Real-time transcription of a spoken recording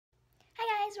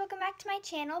guys, welcome back to my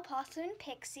channel, Possum and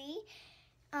Pixie.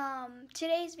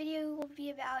 Today's video will be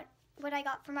about what I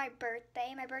got for my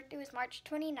birthday. My birthday was March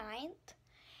 29th,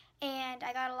 and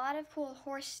I got a lot of cool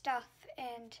horse stuff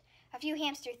and a few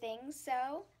hamster things,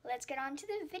 so let's get on to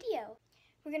the video.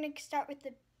 We're going to start with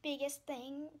the biggest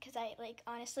thing, because I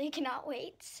honestly cannot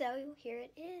wait, so here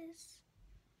it is.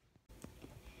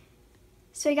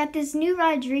 So I got this new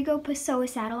Rodrigo Pessoa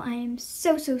saddle. I am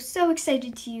so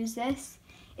excited to use this.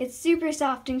 It's super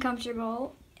soft and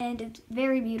comfortable, and it's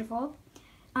very beautiful.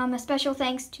 A special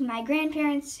thanks to my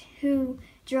grandparents who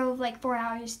drove like 4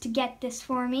 hours to get this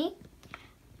for me.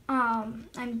 I'm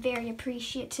very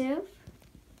appreciative.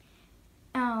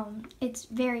 It's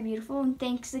very beautiful, and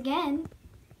thanks again.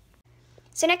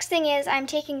 So next thing is I'm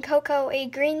taking Coco, a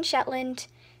green Shetland,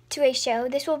 to a show.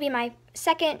 This will be my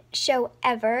second show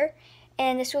ever,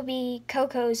 and this will be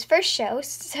Coco's first show,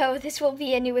 so this will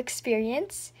be a new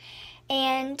experience.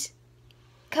 And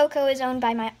Coco is owned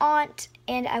by my aunt,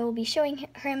 and I will be showing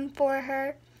him for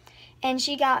her. And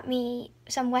she got me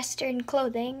some Western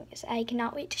clothing, so I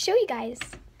cannot wait to show you guys.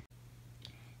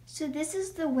 So this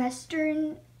is the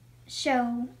Western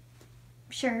show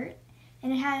shirt,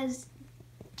 and it has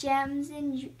gems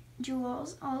and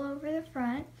jewels all over the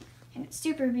front, and it's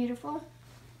super beautiful.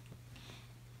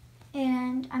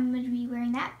 And I'm going to be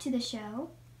wearing that to the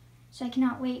show, so I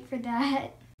cannot wait for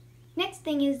that. Next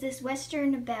thing is this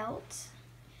Western belt.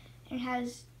 It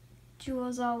has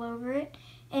jewels all over it,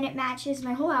 and it matches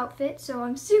my whole outfit, so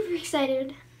I'm super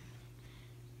excited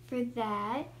for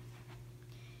that.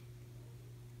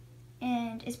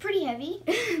 And it's pretty heavy,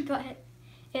 but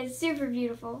it's super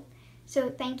beautiful. So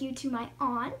thank you to my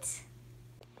aunt.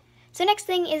 So next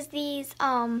thing is these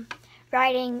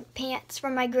riding pants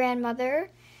from my grandmother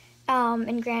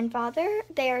and grandfather.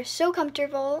 They are so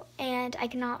comfortable, and I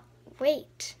cannot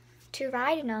wait to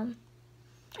ride in them.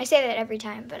 I say that every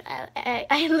time, but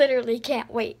I literally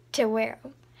can't wait to wear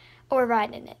them or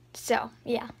ride in it. So,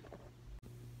 yeah.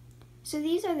 So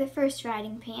these are the first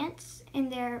riding pants, and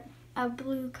they're a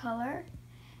blue color.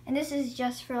 And this is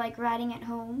just for like riding at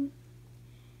home.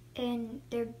 And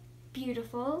they're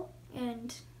beautiful,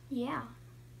 and yeah.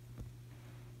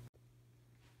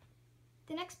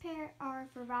 The next pair are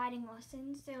for riding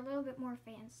lessons. They're a little bit more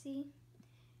fancy.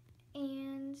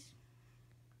 And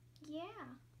yeah,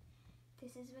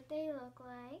 this is what they look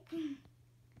like.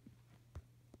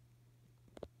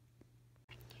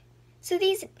 So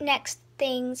these next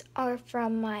things are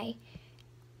from my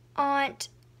aunt,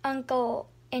 uncle,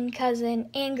 and cousin,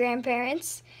 and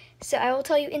grandparents. So I will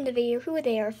tell you in the video who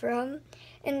they are from.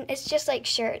 And it's just like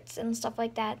shirts and stuff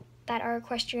like that that are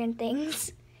equestrian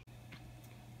things.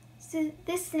 So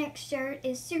this next shirt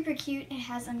is super cute. It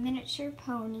has a miniature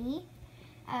pony,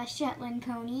 a Shetland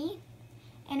pony,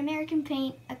 an American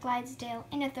paint, a Clydesdale,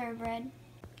 and a thoroughbred.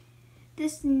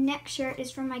 This next shirt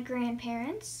is from my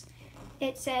grandparents.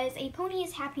 It says, "A pony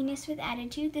is happiness with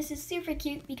attitude." This is super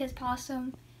cute because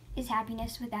Possum is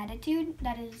happiness with attitude.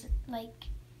 That is like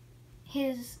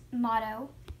his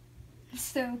motto.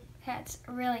 So that's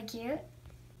really cute.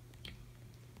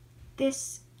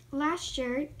 This last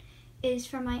shirt is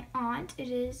from my aunt. It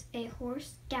is a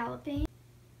horse galloping.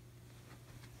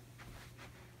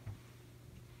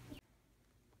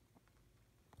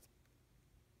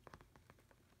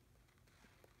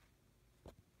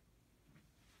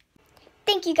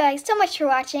 Thank you guys so much for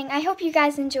watching. I hope you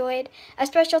guys enjoyed. A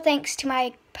special thanks to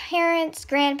my parents,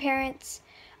 grandparents,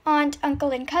 aunt,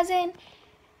 uncle, and cousin.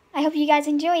 I hope you guys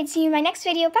enjoyed. See you in my next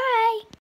video. Bye!